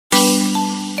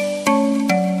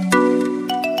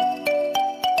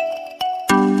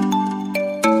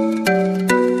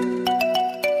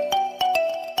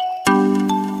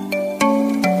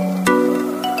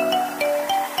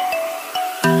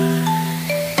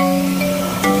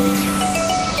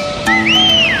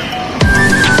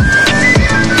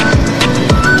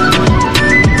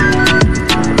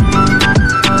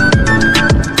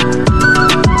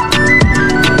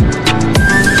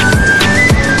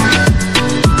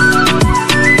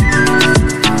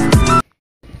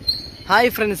Hi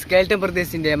friends, calicut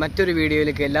മറ്റൊരു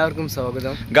വീഡിയോയിലേക്ക് എല്ലാവർക്കും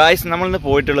സ്വാഗതം. ഗായ്സ്, നമ്മളിന്ന്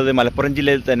പോയിട്ടുള്ളത് മലപ്പുറം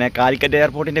ജില്ലയിൽ തന്നെ കാലിക്കറ്റ്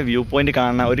എയർപോർട്ടിൻ്റെ വ്യൂ പോയിന്റ്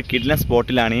കാണുന്ന ഒരു കിഡ്ലൻ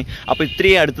സ്പോട്ടിലാണ്. അപ്പോൾ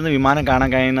ഇത്രയും അടുത്തുനിന്ന് വിമാനം കാണാൻ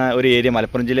കഴിയുന്ന ഒരു ഏരിയ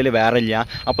മലപ്പുറം ജില്ലയിൽ വേറെ ഇല്ല.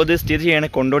 അപ്പോൾ ഇത് സ്ഥിതി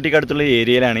ചെയ്യുന്നത് കൊണ്ടോട്ടിക്ക് അടുത്തുള്ള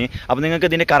ഏരിയയിലാണ്. അപ്പോൾ നിങ്ങൾക്ക്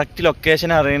ഇതിൻ്റെ കറക്റ്റ്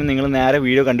ലൊക്കേഷൻ അറിയണം, നിങ്ങൾ നേരെ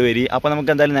വീഡിയോ കണ്ടുവരി. അപ്പോൾ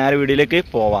നമുക്ക് എന്തായാലും നേരെ വീഡിയോയിലേക്ക്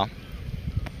പോവാം.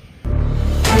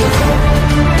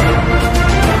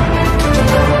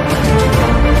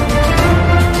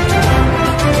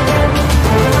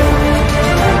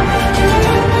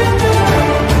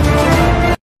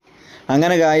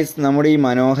 അങ്ങനെ ഗായ്സ്, നമ്മുടെ ഈ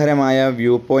മനോഹരമായ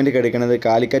വ്യൂ പോയിന്റ് കിടക്കുന്നത്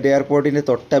കാലിക്കറ്റ് എയർപോർട്ടിൻ്റെ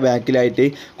തൊട്ട ബാക്കിലായിട്ട്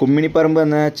കുമ്മിണിപ്പറമ്പ്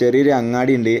എന്ന ചെറിയൊരു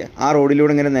അങ്ങാടി ഉണ്ട്. ആ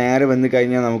റോഡിലൂടെ ഇങ്ങനെ നേരെ വന്നു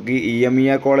കഴിഞ്ഞാൽ നമുക്ക്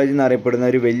EMEA കോളേജ് എന്നറിയപ്പെടുന്ന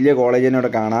ഒരു വലിയ കോളേജ് തന്നെ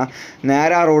അവിടെ കാണാം.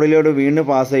 നേരെ ആ റോഡിലൂടെ വീണ്ടും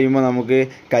പാസ് ചെയ്യുമ്പോൾ നമുക്ക്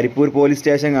കരിപ്പൂർ പോലീസ്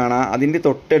സ്റ്റേഷൻ കാണാം. അതിൻ്റെ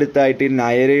തൊട്ടടുത്തായിട്ട്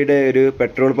നയരയുടെ ഒരു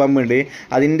പെട്രോൾ പമ്പ് ഉണ്ട്.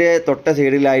 അതിൻ്റെ തൊട്ട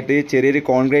സൈഡിലായിട്ട് ചെറിയൊരു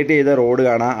കോൺക്രീറ്റ് ചെയ്ത റോഡ്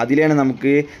കാണാം. അതിലാണ്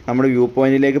നമുക്ക് നമ്മുടെ വ്യൂ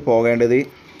പോയിന്റിലേക്ക് പോകേണ്ടത്.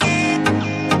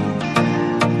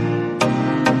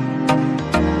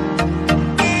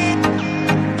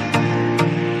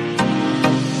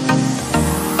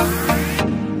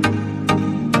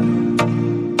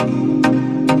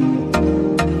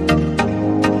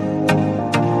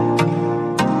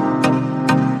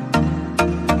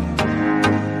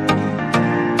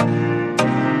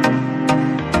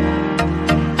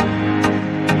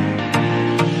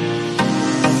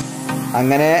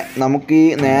 അങ്ങനെ നമുക്ക് ഈ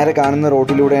നേരെ കാണുന്ന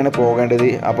റോഡിലൂടെയാണ് പോകേണ്ടത്.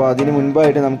 അപ്പോൾ അതിന്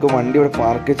മുൻപായിട്ട് നമുക്ക് വണ്ടി ഇവിടെ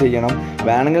പാർക്ക് ചെയ്യണം.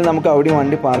 വേണമെങ്കിൽ നമുക്ക് അവിടെ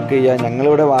വണ്ടി പാർക്ക് ചെയ്യാം.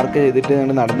 ഞങ്ങളിവിടെ പാർക്ക് ചെയ്തിട്ട്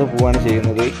ഞങ്ങൾ നടന്നു പോവുകയാണ്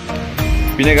ചെയ്യുന്നത്.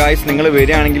 പിന്നെ ഗായ്സ്, നിങ്ങൾ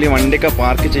വരികയാണെങ്കിൽ വണ്ടിയൊക്കെ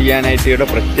പാർക്ക് ചെയ്യാനായിട്ട് ഇവിടെ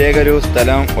പ്രത്യേക ഒരു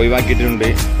സ്ഥലം ഒഴിവാക്കിയിട്ടുണ്ട്.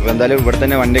 അപ്പോൾ എന്തായാലും ഇവിടെ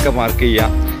തന്നെ വണ്ടിയൊക്കെ പാർക്ക്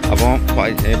ചെയ്യാം. അപ്പോൾ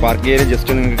പാർക്ക് ചെയ്യാൻ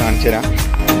ജസ്റ്റ് നിങ്ങൾക്ക് കാണിച്ചു തരാം.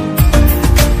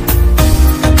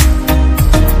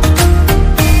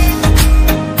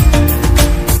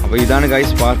 അപ്പോൾ ഇതാണ്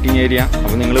ഗൈസ് പാർക്കിംഗ് ഏരിയ.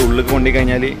 അപ്പോൾ നിങ്ങൾ ഉള്ളിൽ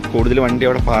കൊണ്ടുകഴിഞ്ഞാൽ കൂടുതൽ വണ്ടി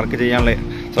അവിടെ പാർക്ക് ചെയ്യാനുള്ള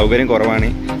സൗകര്യം കുറവാണ്.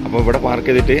 അപ്പോൾ ഇവിടെ പാർക്ക്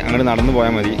ചെയ്തിട്ട് അങ്ങോട്ട് നടന്നു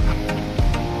പോയാൽ മതി.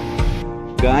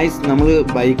 ഗായ്സ്, നമ്മൾ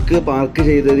ബൈക്ക് പാർക്ക്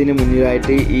ചെയ്തതിന്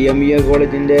മുന്നിലായിട്ട് EMEA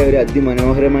കോളേജിൻ്റെ ഒരു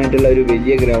അതിമനോഹരമായിട്ടുള്ള ഒരു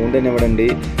വലിയ ഗ്രൗണ്ട് തന്നെ ഇവിടെ ഉണ്ട്.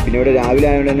 പിന്നെ ഇവിടെ രാവിലെ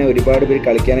ആയതുകൊണ്ട് തന്നെ ഒരുപാട് പേര്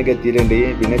കളിക്കാനൊക്കെ എത്തിയിട്ടുണ്ട്.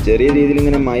 പിന്നെ ചെറിയ രീതിയിൽ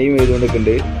ഇങ്ങനെ മഴയും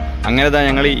പെയ്തുകൊണ്ടൊക്കെ. അങ്ങനെ തന്നെ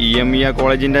ഞങ്ങൾ EMEA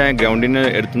കോളേജിൻ്റെ ഗ്രൗണ്ടിന്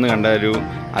അടുത്തുനിന്ന് കണ്ട ഒരു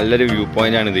നല്ലൊരു വ്യൂ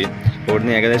പോയിൻ്റാണിത്.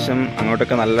 ഇവിടുന്ന് ഏകദേശം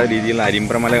അങ്ങോട്ടൊക്കെ നല്ല രീതിയിലുള്ള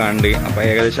അരിമ്പ്രമല കാണുന്നുണ്ട്. അപ്പോൾ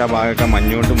ഏകദേശം ആ ഭാഗമൊക്കെ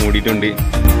മഞ്ഞുകൊണ്ട് മൂടിയിട്ടുണ്ട്.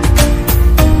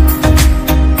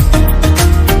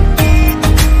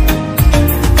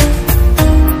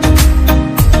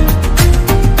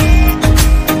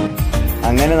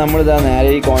 അങ്ങനെ നമ്മളിതാ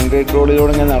നേരെ ഈ കോൺക്രീറ്റ്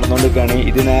റോഡിലൂടെ ഇങ്ങനെ നടന്നുകൊണ്ടിരിക്കുകയാണ്.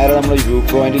 ഇത് നേരെ നമ്മൾ വ്യൂ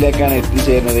പോയിന്റിലേക്കാണ്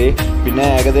എത്തിച്ചേരുന്നത്. പിന്നെ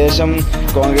ഏകദേശം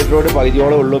കോൺക്രീറ്റ് റോഡ്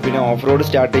പകുതിയോളം ഉള്ളൂ. പിന്നെ ഓഫ് റോഡ്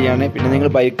സ്റ്റാർട്ട് ചെയ്യാണ്. പിന്നെ നിങ്ങൾ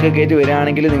ബൈക്കൊക്കെ ആയിട്ട്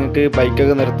വരികയാണെങ്കിൽ നിങ്ങൾക്ക്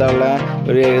ബൈക്കൊക്കെ നിർത്താനുള്ള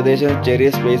ഒരു ഏകദേശം ചെറിയ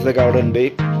സ്പേസൊക്കെ അവിടെ ഉണ്ട്.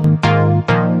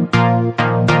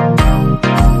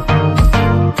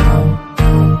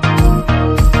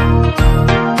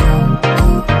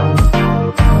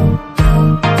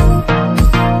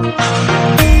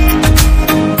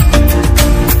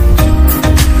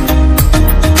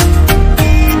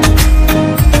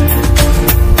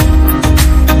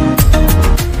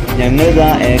 ഞങ്ങളിതാ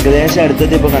ഏകദേശം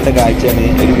അടുത്തത് ഇപ്പോൾ കണ്ട കാഴ്ചയാണ്.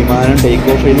 ഒരു വിമാനം ടേക്ക്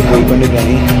ഓഫ് ചെയ്ത്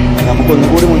പോയിക്കൊണ്ടിരിക്കുകയാണ്.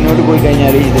 നമുക്കൊന്നുകൂടി മുന്നോട്ട് പോയി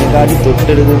കഴിഞ്ഞാൽ ഇതിനെക്കാട്ടി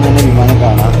തൊട്ടടുത്ത് തന്നെ വിമാനം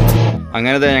കാണാം.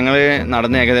 അങ്ങനത്തെ ഞങ്ങൾ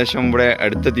നടന്ന് ഏകദേശം ഇവിടെ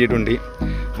അടുത്തെത്തിയിട്ടുണ്ട്.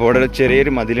 അപ്പോൾ ഇവിടെ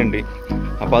ചെറിയൊരു മതിലുണ്ട്.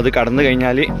 അപ്പോൾ അത് കടന്നു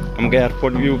കഴിഞ്ഞാൽ നമുക്ക്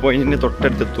എയർപോർട്ട് വ്യൂ പോയിന്റിന്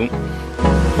തൊട്ടടുത്തെത്തും.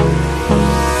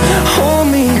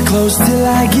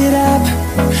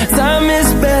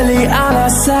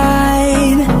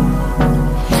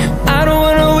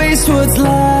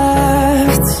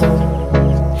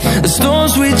 The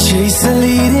storms we chase are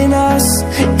leading us,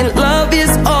 and love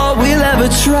is all we'll ever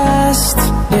trust.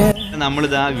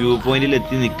 നമ്മളിതാ വ്യൂ പോയിന്റിൽ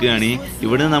എത്തി നിൽക്കുകയാണ്.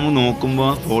 ഇവിടെ നമ്മൾ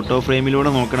നോക്കുമ്പോൾ ഫോട്ടോ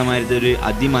ഫ്രെയിമിലൂടെ നോക്കണമായിട്ട് ഒരു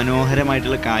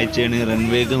അതിമനോഹരമായിട്ടുള്ള കാഴ്ചയാണ്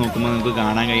റൺവേക്ക് നോക്കുമ്പോൾ നമുക്ക്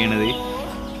കാണാൻ കഴിയണത്.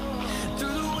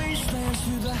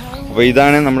 അപ്പോൾ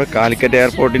ഇതാണ് നമ്മുടെ കാലിക്കറ്റ്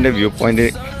എയർപോർട്ടിൻ്റെ വ്യൂ പോയിന്റ്.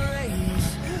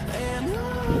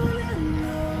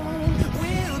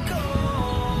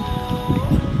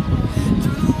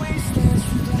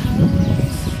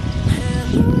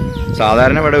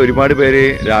 സാധാരണ ഇവിടെ ഒരുപാട് പേര്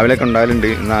രാവിലെ ഒക്കെ ഉണ്ടാകലുണ്ട്.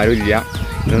 ഇന്ന് ആരും ഇല്ല.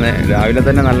 ഇന്ന് രാവിലെ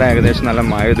തന്നെ ഏകദേശം നല്ല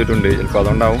മഴ ചെയ്തിട്ടുണ്ട്. ചിലപ്പോൾ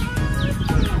അതുകൊണ്ടാവും.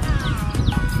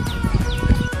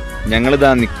 ഞങ്ങളിതാ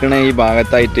നിൽക്കണ ഈ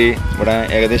ഭാഗത്തായിട്ട് ഇവിടെ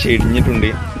ഏകദേശം ഇടിഞ്ഞിട്ടുണ്ട്.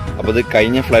 അപ്പോൾ ഇത്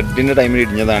കഴിഞ്ഞ ഫ്ലഡിൻ്റെ ടൈമിൽ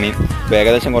ഇടിഞ്ഞതാണ്. അപ്പോൾ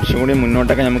ഏകദേശം കുറച്ചും കൂടി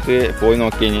മുന്നോട്ടൊക്കെ നമുക്ക് പോയി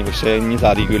നോക്കി കഴിഞ്ഞു. പക്ഷേ ഇനി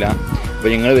സാധിക്കില്ല. അപ്പോൾ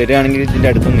നിങ്ങൾ വരികയാണെങ്കിൽ ഇതിൻ്റെ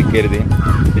അടുത്തൊന്നും നിൽക്കരുത്.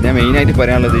 പിന്നെ മെയിനായിട്ട്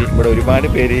പറയാനുള്ളത്, ഇവിടെ ഒരുപാട്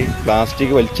പേര്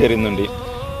പ്ലാസ്റ്റിക് വലിച്ചെറിയുന്നുണ്ട്.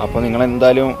 അപ്പോൾ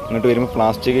നിങ്ങളെന്തായാലും ഇങ്ങോട്ട് വരുമ്പോൾ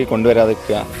പ്ലാസ്റ്റിക് കൊണ്ടുവരാതെ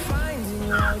നിൽക്കുക.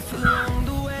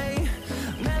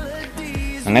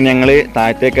 അങ്ങനെ ഞങ്ങൾ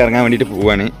താഴത്തേക്ക് ഇറങ്ങാൻ വേണ്ടിയിട്ട്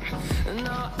പോവുകയാണ്.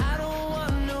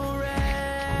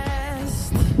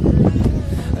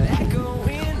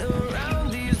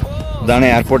 ഇതാണ്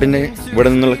എയർപോർട്ടിൻ്റെ ഇവിടെ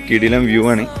നിന്നുള്ള കിടിലം വ്യൂ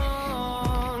ആണ്.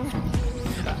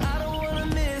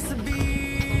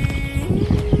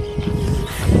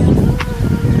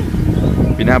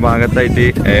 പിന്നെ ആ ഭാഗത്തായിട്ട്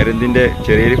എയർ ഇന്ത്യൻ്റെ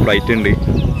ചെറിയൊരു ഫ്ലൈറ്റ് ഉണ്ട്.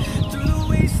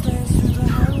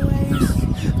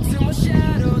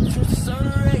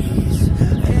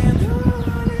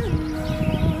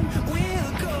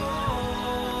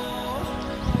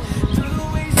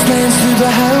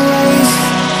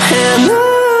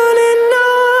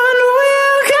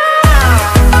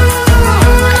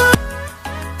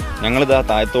 ഞങ്ങളിതാ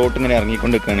താഴത്തോട്ട് ഇങ്ങനെ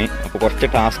ഇറങ്ങിക്കൊണ്ടിരിക്കുകയാണ്. അപ്പോൾ കുറച്ച്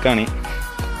ടാസ്ക്കാണ്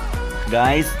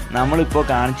ഗായ്സ്. നമ്മളിപ്പോൾ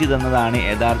കാണിച്ചു തന്നതാണ്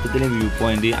യഥാർത്ഥത്തിലെ വ്യൂ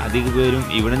പോയിന്റ്. അധിക പേരും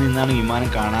ഇവിടെ നിന്നാണ് വിമാനം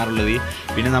കാണാറുള്ളത്.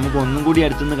 പിന്നെ നമുക്ക് ഒന്നും കൂടി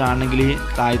അടുത്തുനിന്ന് കാണണമെങ്കിൽ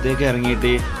താഴത്തേക്ക്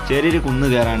ഇറങ്ങിയിട്ട് ചെറിയൊരു കുന്ന്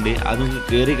കയറാണ്ട് അത്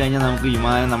കയറി കഴിഞ്ഞാൽ നമുക്ക്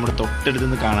വിമാനം നമ്മുടെ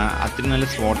തൊട്ടടുത്തുനിന്ന് കാണാം. അത്രയും നല്ല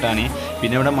സ്പോട്ടാണ്.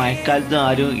 പിന്നെ ഇവിടെ മഴക്കാലത്ത്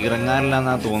ആരും ഇറങ്ങാറില്ല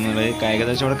എന്നാണ് തോന്നുന്നത്.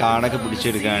 ഏകദേശം ഇവിടെ കാടൊക്കെ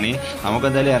പിടിച്ചെടുക്കുകയാണ്.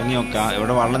 നമുക്കെന്തായാലും ഇറങ്ങി നോക്കാം.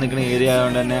 ഇവിടെ വെള്ളം നിൽക്കുന്ന ഏരിയ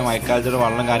ആയതുകൊണ്ട് തന്നെ മഴക്കാലത്ത് ഇവിടെ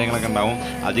വെള്ളം കാര്യങ്ങളൊക്കെ ഉണ്ടാവും.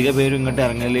 അധിക പേരും ഇങ്ങോട്ട്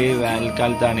ഇറങ്ങൽ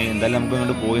വേനൽക്കാലത്താണ്. എന്തായാലും നമുക്ക്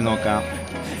ഇങ്ങോട്ട് പോയി നോക്കാം.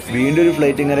 വീണ്ടും ഒരു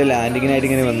ഫ്ലൈറ്റ് ഇങ്ങനെ ലാൻഡിങ്ങിനായിട്ട്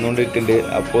ഇങ്ങനെ വന്നുകൊണ്ടിരിക്കുന്നുണ്ട്.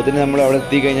 അപ്പോൾ തന്നെ നമ്മൾ അവിടെ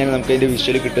എത്തിക്കഴിഞ്ഞാൽ നമുക്ക് അതിൻ്റെ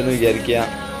വിഷ്വൽ കിട്ടുമെന്ന് വിചാരിക്കുക.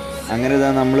 അങ്ങനെ ഇതാ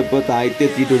നമ്മളിപ്പോൾ താഴ്ത്തി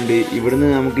എത്തിയിട്ടുണ്ട്. ഇവിടുന്ന്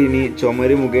നമുക്ക് ഇനി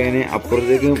ചുമര് മുഖേന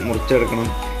അപ്പുറത്തേക്ക് മുറിച്ചെടുക്കണം.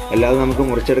 അല്ലാതെ നമുക്ക്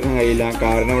മുറിച്ചെടുക്കാൻ കഴിയില്ല.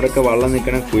 കാരണം ഇവിടെയൊക്കെ വെള്ളം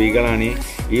നിൽക്കുന്ന കുഴികളാണ്.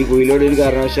 ഈ കുഴിയിലൂടെ ഒരു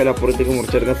കാരണവശാൽ അപ്പുറത്തേക്ക്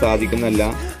മുറിച്ചെടുക്കാൻ സാധിക്കുന്നതല്ല.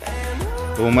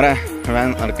 ഉമറ അവിടെ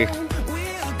നടക്ക്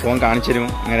പോകാൻ കാണിച്ചു തരും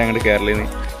ഇങ്ങനെ അങ്ങോട്ട് കേരളീന്ന്.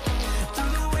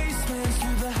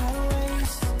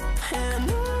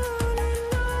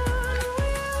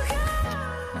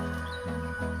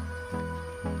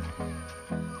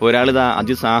 ഒരാളിതാ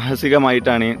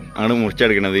അതിസാഹസികമായിട്ടാണ് അങ്ങോട്ട്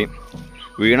മുറിച്ചെടുക്കുന്നത്.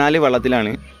 വീണാൽ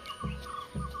വെള്ളത്തിലാണ്,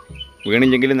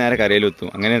 വീണില്ലെങ്കിൽ നേരെ കരയിലെത്തും.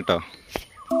 അങ്ങനെ കേട്ടോ.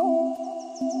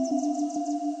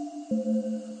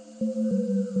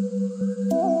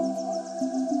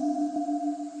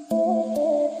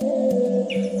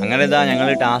 അങ്ങനെ ഇതാ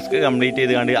ഞങ്ങൾ ടാസ്ക് കംപ്ലീറ്റ്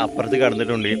ചെയ്ത് കണ്ട് അപ്പുറത്ത്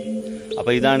കടന്നിട്ടുണ്ട്.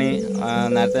 അപ്പോൾ ഇതാണ്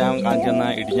നേരത്തെ ഞാൻ കാണിച്ചു തന്ന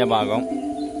ഇടിഞ്ഞ ഭാഗം.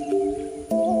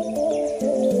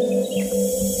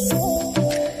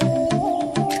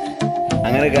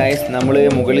 അങ്ങനെ ഗൈസ് നമ്മൾ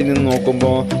മുകളിൽ നിന്ന്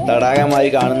നോക്കുമ്പോൾ തടാകമായി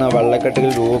കാണുന്ന വെള്ളക്കെട്ടുകൾ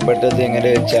രൂപപ്പെട്ടത് എങ്ങനെ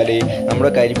വെച്ചാൽ നമ്മുടെ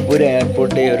കരിപ്പൂർ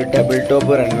എയർപോർട്ട് ഒരു ഡബിൾ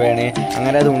ടോപ്പ് റൺവേ ആണ്.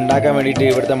 അങ്ങനെ അത് ഉണ്ടാക്കാൻ വേണ്ടിയിട്ട്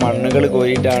ഇവിടുത്തെ മണ്ണുകൾ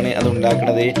കോരിയിട്ടാണ് അത്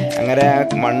ഉണ്ടാക്കുന്നത്. അങ്ങനെ ആ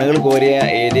മണ്ണുകൾ കോരിയ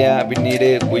ഏരിയ പിന്നീട്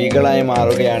കുഴികളായി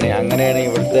മാറുകയാണ്. അങ്ങനെയാണ്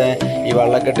ഇവിടുത്തെ ഈ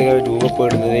വെള്ളക്കെട്ടുകൾ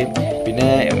രൂപപ്പെടുന്നത്. പിന്നെ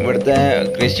ഇവിടുത്തെ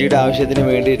കൃഷിയുടെ ആവശ്യത്തിന്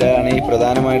വേണ്ടിയിട്ടാണ് ഈ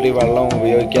പ്രധാനമായിട്ട് ഈ വെള്ളം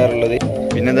ഉപയോഗിക്കാറുള്ളത്.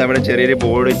 പിന്നെ അവിടെ ചെറിയൊരു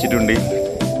ബോർഡ് വെച്ചിട്ടുണ്ട്.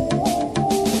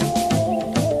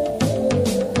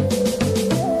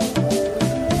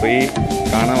 അപ്പോൾ ഈ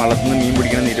കാണാൻ വള്ളത്തിൽ നിന്ന് മീൻ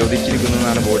പിടിക്കണം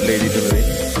നിരോധിച്ചിരിക്കുന്നതാണ് ബോർഡിൽ എഴുതിയിട്ടുള്ളത്.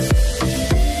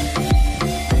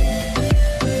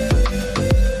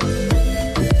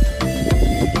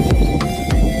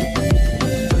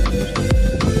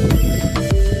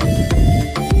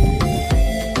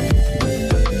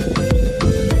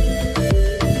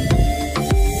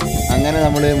 അങ്ങനെ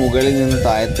നമ്മൾ മുകളിൽ നിന്ന്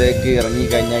താഴത്തേക്ക്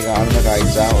ഇറങ്ങിക്കഴിഞ്ഞാൽ കാണുന്ന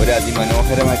കാഴ്ച ഒരു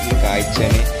അതിമനോഹരമായിട്ടുള്ള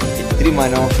കാഴ്ചയാണ്. ഇത്തിരി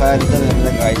മനോഹാരിത നിറഞ്ഞ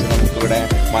കാഴ്ച നമുക്കിവിടെ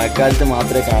മഴക്കാലത്ത്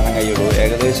മാത്രമേ കാണാൻ കഴിയുള്ളൂ.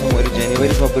 ഏകദേശം ഒരു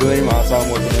ജനുവരി ഫെബ്രുവരി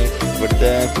മാസമാകുമ്പോഴത്തേന് ഇവിടുത്തെ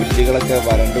പുല്ലുകളൊക്കെ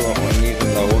വരണ്ട്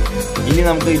ഉണങ്ങിയിട്ടുണ്ടാവും. ഇനി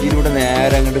നമുക്ക് ഇതിലൂടെ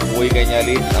നേരെ അങ്ങോട്ട് പോയി കഴിഞ്ഞാൽ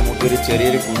നമുക്കൊരു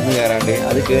ചെറിയൊരു കുന്ന് കയറാണ്ട്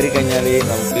അത് കയറി കഴിഞ്ഞാൽ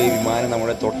നമുക്ക് വിമാനം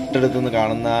നമ്മുടെ തൊട്ടടുത്തുനിന്ന്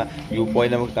കാണുന്ന വ്യൂ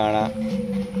പോയിന്റ് നമുക്ക് കാണാം.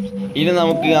 ഇനി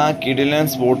നമുക്ക് ആ കിടിലൻ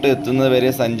സ്പോട്ട് എത്തുന്നത് വരെ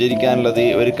സഞ്ചരിക്കാനുള്ളത്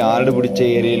ഒരു കാർഡ് പിടിച്ച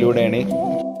ഏരിയയിലൂടെയാണ്.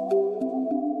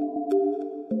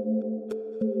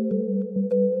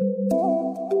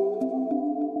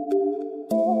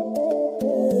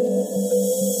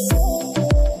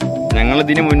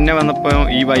 ഞങ്ങളിതിന് മുന്നേ വന്നപ്പോൾ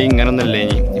ഈ വഴി ഇങ്ങനൊന്നുമല്ല.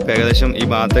 ഇപ്പം ഏകദേശം ഈ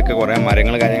ഭാഗത്തൊക്കെ കുറേ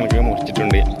മരങ്ങൾ കാര്യങ്ങളൊക്കെ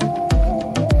മുറിച്ചിട്ടുണ്ട്.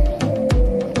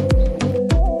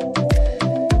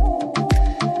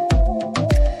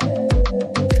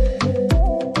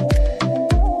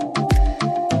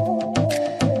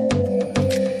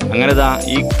 അങ്ങനെ ഇതാ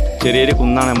ഈ ചെറിയൊരു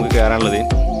കുന്നാണ് നമുക്ക് കയറാനുള്ളത്.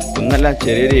 കുന്നല്ല,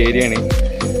 ചെറിയൊരു ഏരിയയാണ്.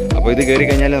 അപ്പോൾ ഇത് കയറി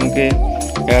കഴിഞ്ഞാൽ നമുക്ക്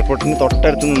എയർപോർട്ടിന്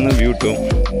തൊട്ടടുത്ത് നിന്ന് വ്യൂ കിട്ടും.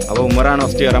 അപ്പോൾ ഉമ്മറാണ്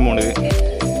ഫസ്റ്റ് കയറാൻ പോകുന്നത്.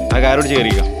 ആ കാരോട്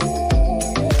കയറിക്കാം.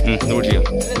 ഇത് പിടിക്കാം.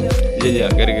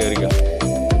 കയറിക്കാം.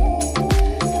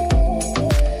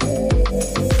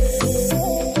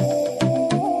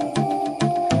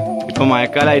 ഇപ്പം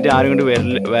മഴക്കാലമായിട്ട് ആരും കൊണ്ട്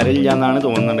വരില്ല എന്നാണ്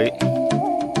തോന്നുന്നത്.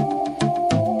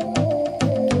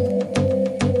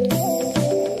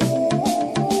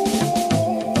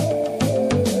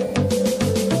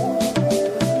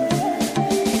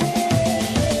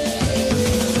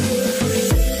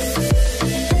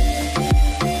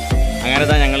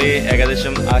 അങ്ങനെ ഞങ്ങൾ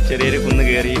ഏകദേശം ആ ചെറിയൊരു കുന്ന്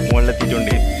കയറി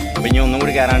മുകളിലെത്തിയിട്ടുണ്ട്. അപ്പം ഇനി ഒന്നും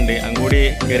കൂടി കയറാനുണ്ട്. അങ്ങോട്ട്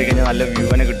കയറി കഴിഞ്ഞാൽ നല്ല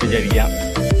വ്യൂവിനെ കിട്ടി വിചാരിക്കാം.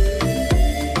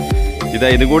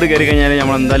 ഇതും കൂടി കയറി കഴിഞ്ഞാൽ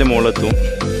നമ്മൾ എന്തായാലും മുകളിലെത്തും.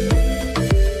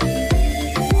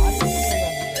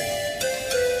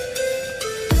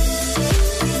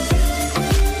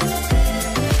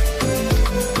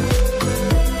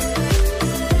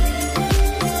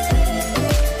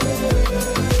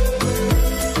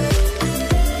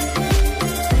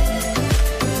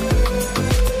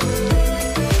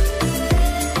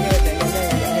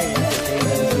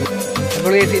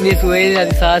 അപ്പോൾ ഇനി സുഹൈലിൽ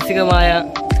അതിസാഹസികമായ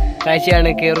കാഴ്ചയാണ്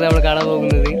കയറുന്നത് നമ്മൾ കാണാൻ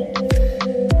പോകുന്നത്.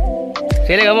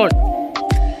 ശരി കമോൺ.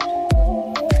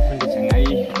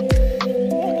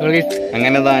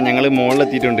 അങ്ങനെതാ ഞങ്ങൾ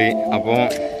മുകളിലെത്തിയിട്ടുണ്ട്. അപ്പോൾ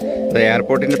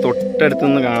എയർപോർട്ടിൻ്റെ തൊട്ടടുത്ത്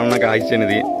നിന്ന് കാണുന്ന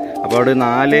കാഴ്ചയാണിത്. അപ്പോൾ അവിടെ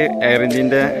 4 എയർ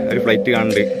ഇന്ത്യൻ്റെ ഒരു ഫ്ലൈറ്റ്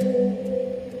കാണുന്നുണ്ട്.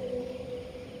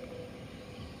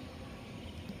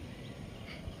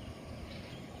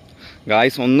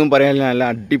 ഗായ്സ് ഒന്നും പറയാനില്ല, നല്ല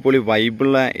അടിപൊളി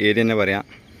വൈബുള്ള ഏരിയ തന്നെ പറയാം.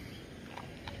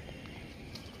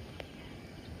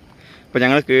 അപ്പോൾ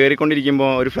ഞങ്ങൾ കയറിക്കൊണ്ടിരിക്കുമ്പോൾ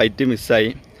ഒരു ഫ്ലൈറ്റ് മിസ്സായി.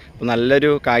 അപ്പോൾ നല്ലൊരു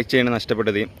കാഴ്ചയാണ്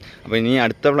നഷ്ടപ്പെട്ടത്. അപ്പോൾ ഇനി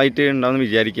അടുത്ത ഫ്ലൈറ്റ് ഉണ്ടാവുമെന്ന്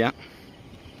വിചാരിക്കാം.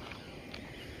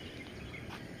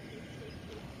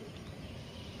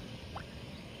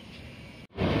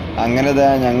 അങ്ങനെ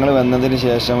ഞങ്ങൾ വന്നതിന്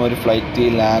ശേഷം ഒരു ഫ്ലൈറ്റ്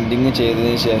ലാൻഡിങ്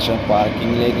ചെയ്തതിന് ശേഷം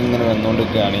പാർക്കിങ്ങിലേക്ക് ഇങ്ങനെ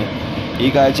വന്നുകൊണ്ടിരിക്കുകയാണ്. ഈ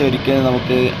കാഴ്ച ഒരിക്കലും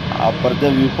നമുക്ക് അപ്പുറത്തെ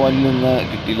വ്യൂ പോയിന്റിൽ നിന്ന്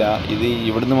കിട്ടില്ല. ഇത്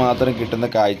ഇവിടുന്ന് മാത്രം കിട്ടുന്ന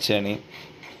കാഴ്ചയാണ്.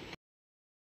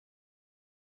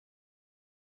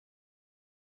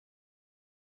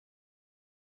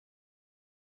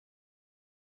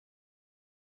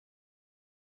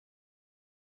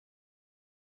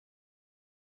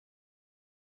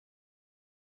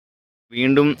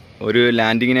 വീണ്ടും ഒരു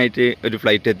ലാൻഡിങ്ങിനായിട്ട് ഒരു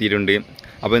ഫ്ലൈറ്റ് എത്തിയിട്ടുണ്ട്.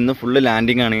 അപ്പോൾ ഇന്ന് ഫുള്ള്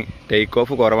ലാൻഡിങ് ആണ്, ടേക്ക്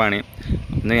ഓഫ് കുറവാണ്.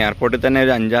 ഇന്ന് എയർപോർട്ടിൽ തന്നെ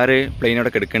ഒരു 5-6 പ്ലെയിൻ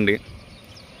അവിടെ കിടക്കുന്നുണ്ട്.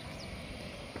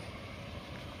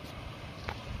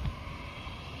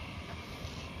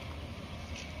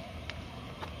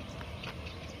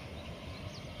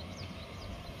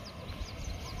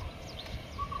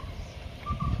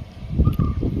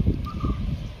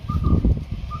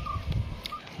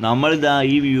 നമ്മളിതാ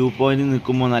ഈ വ്യൂ പോയിന്റിൽ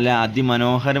നിൽക്കുമ്പോൾ നല്ല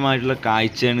അതിമനോഹരമായിട്ടുള്ള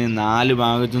കാഴ്ചയാണ് 4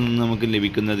 ഭാഗത്തു നിന്ന് നമുക്ക്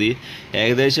ലഭിക്കുന്നത്.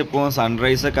 ഏകദേശം ഇപ്പോൾ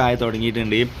സൺറൈസൊക്കെ ആയി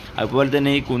തുടങ്ങിയിട്ടുണ്ട്. അതുപോലെ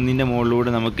തന്നെ ഈ കുന്നിൻ്റെ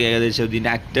മുകളിലൂടെ നമുക്ക് ഏകദേശം ഇതിൻ്റെ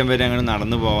അറ്റം വരെ അങ്ങനെ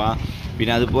നടന്നു പോവാം.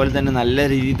 പിന്നെ അതുപോലെ തന്നെ നല്ല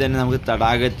രീതിയിൽ തന്നെ നമുക്ക്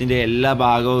തടാകത്തിൻ്റെ എല്ലാ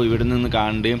ഭാഗവും ഇവിടെ നിന്ന്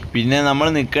കാണുന്നുണ്ട്. പിന്നെ നമ്മൾ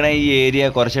നിൽക്കുന്ന ഈ ഏരിയ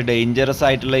കുറച്ച് ഡേഞ്ചറസ്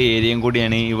ആയിട്ടുള്ള ഏരിയയും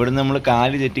കൂടിയാണ്. ഇവിടെ നമ്മൾ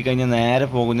കാല് തെറ്റിക്കഴിഞ്ഞാൽ നേരെ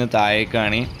പോകുന്നത്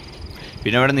താഴേക്കാണ്.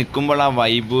 പിന്നെ അവിടെ നിൽക്കുമ്പോൾ ആ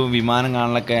വൈബ് വിമാനം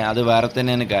കാണലൊക്കെ അത് വേറെ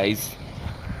തന്നെയാണ് ഗൈസ്.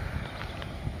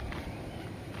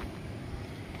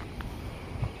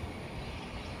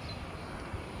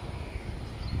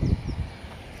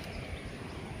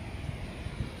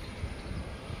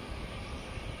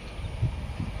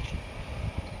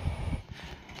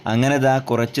 അങ്ങനെ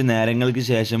കുറച്ച് നേരങ്ങൾക്ക്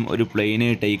ശേഷം ഒരു പ്ലെയിന്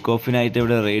ടേക്ക് ഓഫിനായിട്ട്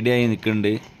ഇവിടെ റെഡിയായി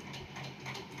നിൽക്കുന്നുണ്ട്.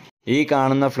 ഈ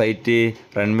കാണുന്ന ഫ്ലൈറ്റ്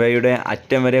റൺവേയുടെ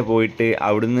അറ്റം വരെ പോയിട്ട്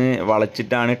അവിടുന്ന്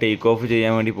വളച്ചിട്ടാണ് ടേക്ക് ഓഫ്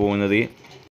ചെയ്യാൻ വേണ്ടി പോകുന്നത്.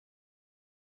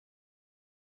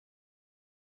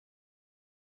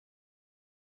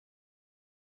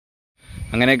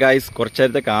 അങ്ങനെ ഗായ്സ് കുറച്ച്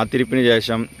നേരത്തെ കാത്തിരിപ്പിന്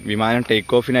ശേഷം വിമാനം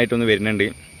ടേക്ക് ഓഫിനായിട്ടൊന്ന് വരുന്നുണ്ട്.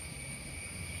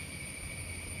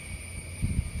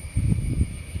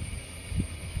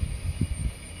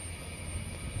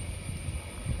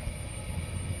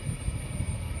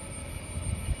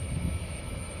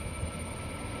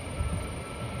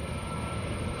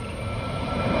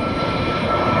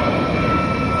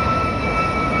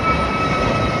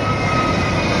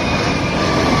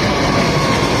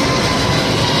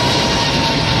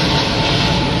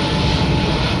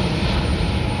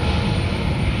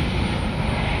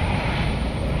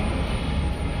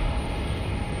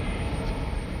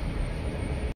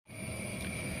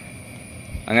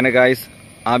 അങ്ങനെ ഗായ്സ്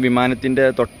ആ വിമാനത്തിൻ്റെ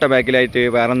തൊട്ട ബാക്കിലായിട്ട്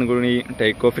വേറെ ഒന്നും കൂടി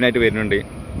ടേക്ക് ഓഫിനായിട്ട് വരുന്നുണ്ട്.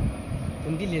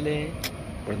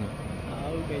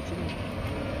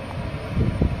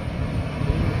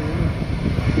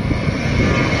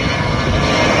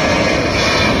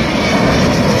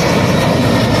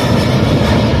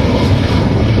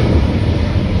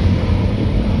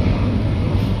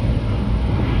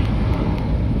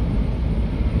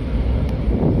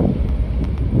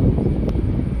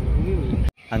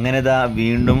 അങ്ങനെ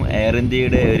വീണ്ടും എയർ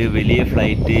ഇന്ത്യയുടെ ഒരു വലിയ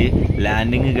ഫ്ലൈറ്റ്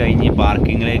ലാൻഡിങ് കഴിഞ്ഞ്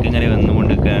പാർക്കിങ്ങിലേക്ക് ഇങ്ങനെ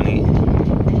വന്നുകൊണ്ടിരിക്കുകയാണ്.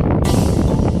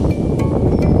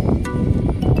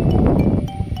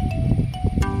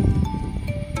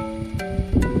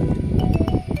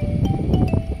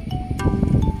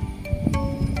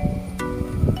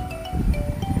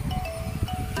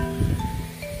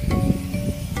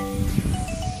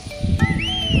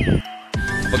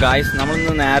 അപ്പോൾ ഗായ്സ്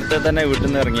നമ്മളിന്ന് നേരത്തെ തന്നെ വീട്ടിൽ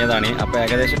നിന്ന് ഇറങ്ങിയതാണ്. അപ്പോൾ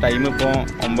ഏകദേശം ടൈം ഇപ്പോൾ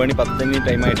 9:10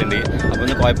 ടൈം ആയിട്ടുണ്ട്. അപ്പോൾ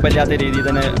ഇന്ന് കുഴപ്പമില്ലാത്ത രീതിയിൽ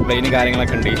തന്നെ പ്ലെയിന്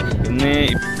കാര്യങ്ങളൊക്കെ ഉണ്ട്. ഇന്ന്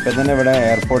ഇപ്പം തന്നെ ഇവിടെ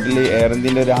എയർപോർട്ടിൽ എയർ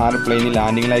ഇന്ത്യൻ്റെ ഒരു 6 പ്ലെയിൻ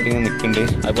ലാൻഡിങ്ങിലായിട്ട് ഇങ്ങനെ നിൽക്കുന്നുണ്ട്.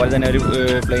 അതുപോലെ തന്നെ ഒരു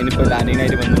പ്ലെയിൻ ഇപ്പോൾ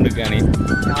ലാൻഡിങ്ങിനായിട്ട് വന്നുകൊണ്ടിരിക്കുകയാണ്.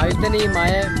 രാവിലെ തന്നെ ഈ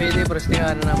മഴ പെയ്ത പ്രശ്നം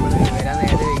കാരണം നമ്മൾ വരാൻ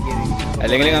നേരെ വൈകിയത്.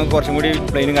 അല്ലെങ്കിൽ നമുക്ക് കുറച്ചും കൂടി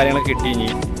പ്ലെയിനും കാര്യങ്ങളൊക്കെ കിട്ടി. ഇനി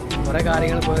കുറേ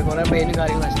പ്ലെയിനും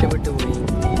കാര്യങ്ങൾ നഷ്ടപ്പെട്ടു പോയി.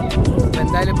 അപ്പോൾ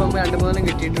എന്തായാലും ഇപ്പം 2-3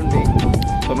 കിട്ടിയിട്ടുണ്ട്.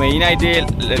 അപ്പോൾ മെയിനായിട്ട്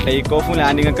ടേക്ക് ഓഫും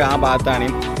ലാൻഡിങ്ങൊക്കെ ആ ഭാഗത്താണ്.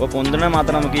 അപ്പോൾ പൊന്തണ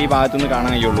മാത്രം നമുക്ക് ഈ ഭാഗത്തുനിന്ന്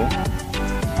കാണാൻ കഴിയുള്ളൂ.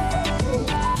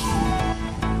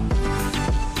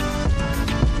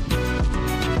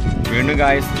 വീണ്ടും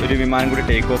ഗായ്സ് ഒരു വിമാനം കൂടി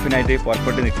ടേക്ക് ഓഫിനായിട്ട്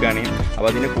പുറപ്പെട്ട് നിൽക്കുകയാണ്. അപ്പോൾ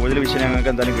അതിൻ്റെ കൂടുതൽ വിഷയം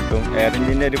ഞങ്ങൾക്ക് എന്തായാലും കിട്ടും. എയർ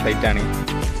ഇന്ത്യൻ്റെ ഒരു ഫ്ലൈറ്റാണ്.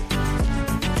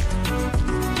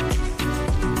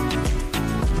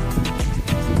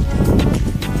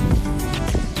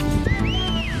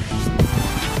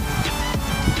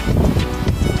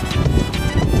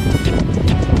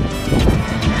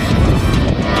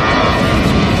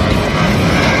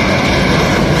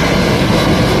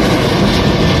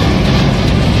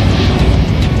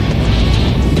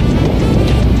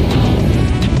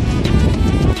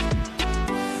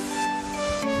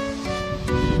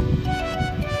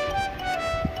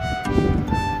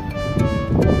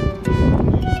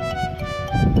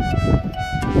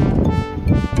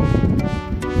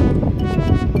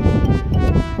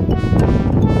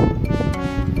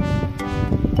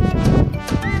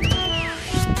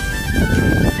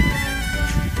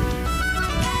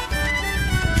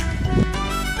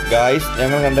 ഗായ്സ്,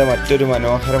 ഞങ്ങൾ കണ്ട മറ്റൊരു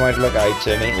മനോഹരമായിട്ടുള്ള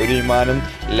കാഴ്ചയാണ്. ഒരു വിമാനം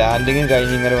ലാൻഡിങ്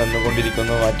കഴിഞ്ഞ് ഇങ്ങനെ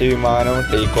വന്നുകൊണ്ടിരിക്കുന്നു, മറ്റു വിമാനം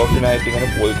ടേക്ക് ഓഫിനായിട്ട് ഇങ്ങനെ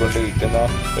പോയിക്കൊണ്ടിരിക്കുന്ന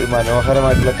ഒരു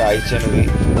മനോഹരമായിട്ടുള്ള കാഴ്ചയാണിത്.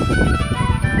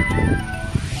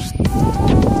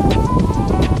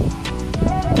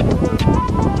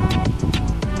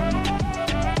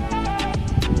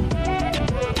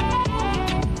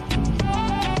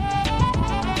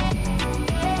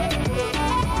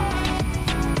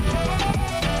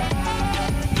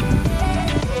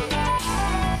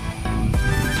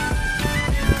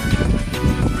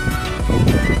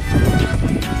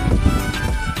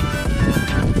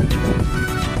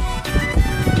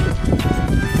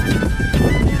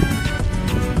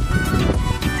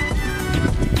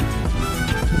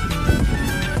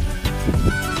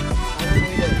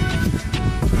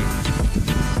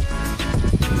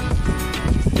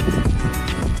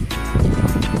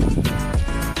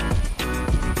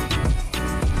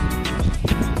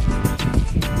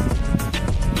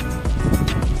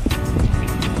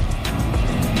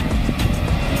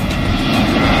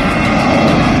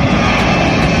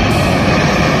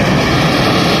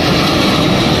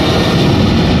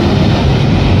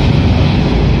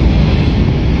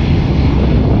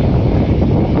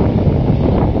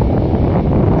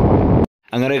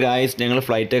 അങ്ങനെ ഗായ്സ്, ഞങ്ങൾ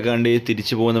ഫ്ലൈറ്റൊക്കെ കണ്ട്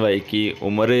തിരിച്ചു പോകുന്ന വഴിക്ക്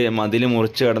ഉമർ മതിൽ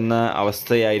മുറിച്ച് കടന്ന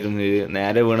അവസ്ഥയായിരുന്നു. ഇത്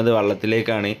നേരെ വീണത്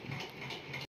വെള്ളത്തിലേക്കാണ്.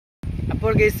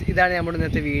 അപ്പോൾ ഗൈസ്, ഇതാണ് നമ്മുടെ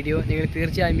ഇന്നത്തെ വീഡിയോ. നിങ്ങൾ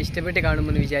തീർച്ചയായും ഇഷ്ടപ്പെട്ട്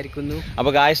കാണുമെന്ന് വിചാരിക്കുന്നു.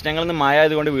 അപ്പോൾ ഗായ്സ്, ഞങ്ങളിന്ന് മഴ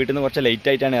ആയതുകൊണ്ട് വീട്ടിൽ നിന്ന് കുറച്ച് ലേറ്റ്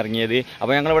ആയിട്ടാണ് ഇറങ്ങിയത്.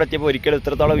 അപ്പോൾ ഞങ്ങൾ ഇവിടെ എത്തിയപ്പോൾ ഒരിക്കലും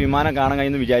ഇത്രത്തോളം വിമാനം കാണാൻ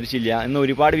കഴിയുമെന്ന് വിചാരിച്ചില്ല. ഇന്ന്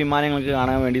ഒരുപാട് വിമാനങ്ങൾക്ക്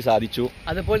കാണാൻ വേണ്ടി സാധിച്ചു.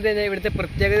 അതുപോലെ തന്നെ ഇവിടുത്തെ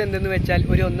പ്രത്യേകത എന്തെന്ന് വെച്ചാൽ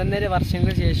ഒരു 1.5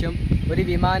 വർഷങ്ങൾക്ക് ശേഷം ഒരു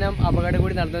വിമാനം അപകടം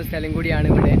കൂടി നടന്ന സ്ഥലം കൂടിയാണ്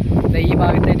ഇവിടെ. ഈ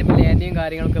ഭാഗത്തായിട്ട് ഇപ്പോൾ ലാൻഡിങ്ങും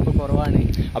കാര്യങ്ങളൊക്കെ ഇപ്പോൾ കുറവാണ്.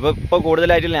 അപ്പോൾ ഇപ്പോൾ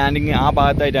കൂടുതലായിട്ട് ലാൻഡിങ് ആ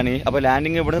ഭാഗത്തായിട്ടാണ്. അപ്പോൾ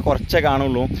ലാൻഡിങ് ഇവിടുന്ന് കുറച്ചേ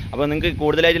കാണുള്ളൂ. അപ്പോൾ നിങ്ങൾക്ക്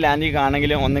കൂടുതലായിട്ട് ലാൻഡിങ്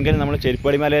കാണണമെങ്കിൽ ഒന്നെങ്കിൽ നമ്മൾ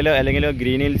ചെരുപ്പടി മലയിലോ അല്ലെങ്കിൽ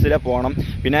ഗ്രീൻ ഹിൽസിലോ പോകണം.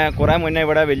 പിന്നെ കുറേ മുന്നേ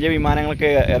ഇവിടെ വലിയ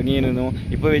വിമാനങ്ങളൊക്കെ ഇറങ്ങിയിരുന്നു.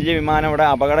 ഇപ്പോൾ വലിയ വിമാനം ഇവിടെ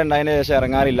അപകടം ഉണ്ടായതിന് ശേഷം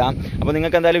ഇറങ്ങാറില്ല. അപ്പോൾ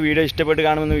നിങ്ങൾക്ക് എന്തായാലും വീഡിയോ ഇഷ്ടപ്പെട്ട്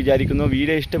കാണുമെന്ന് വിചാരിക്കുന്നു.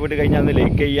 വീഡിയോ ഇഷ്ടപ്പെട്ട് കഴിഞ്ഞാൽ ഒന്ന്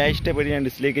ലൈക്ക് ചെയ്യുക, ഇഷ്ടപ്പെട്ട് ഞാൻ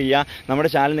ഡിസ്ലൈക്ക് ചെയ്യുക.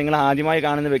 നമ്മുടെ ചാനൽ നിങ്ങൾ ആദ്യമായി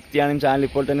കാണുന്ന വ്യക്തിയാണെങ്കിൽ ചാനൽ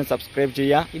ഇപ്പോൾ തന്നെ സബ്സ്ക്രൈബ്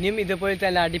ചെയ്യുക. ഇനിയും ഇതുപോലെ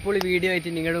തന്നെ അടിപൊളി വീഡിയോ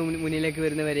ആയിട്ട് നിങ്ങളുടെ മുന്നിലേക്ക്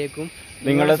വരുന്നവരേക്കും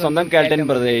നിങ്ങളുടെ സ്വന്തം കാലിക്കറ്റ്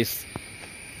ബ്രദേഴ്സ്.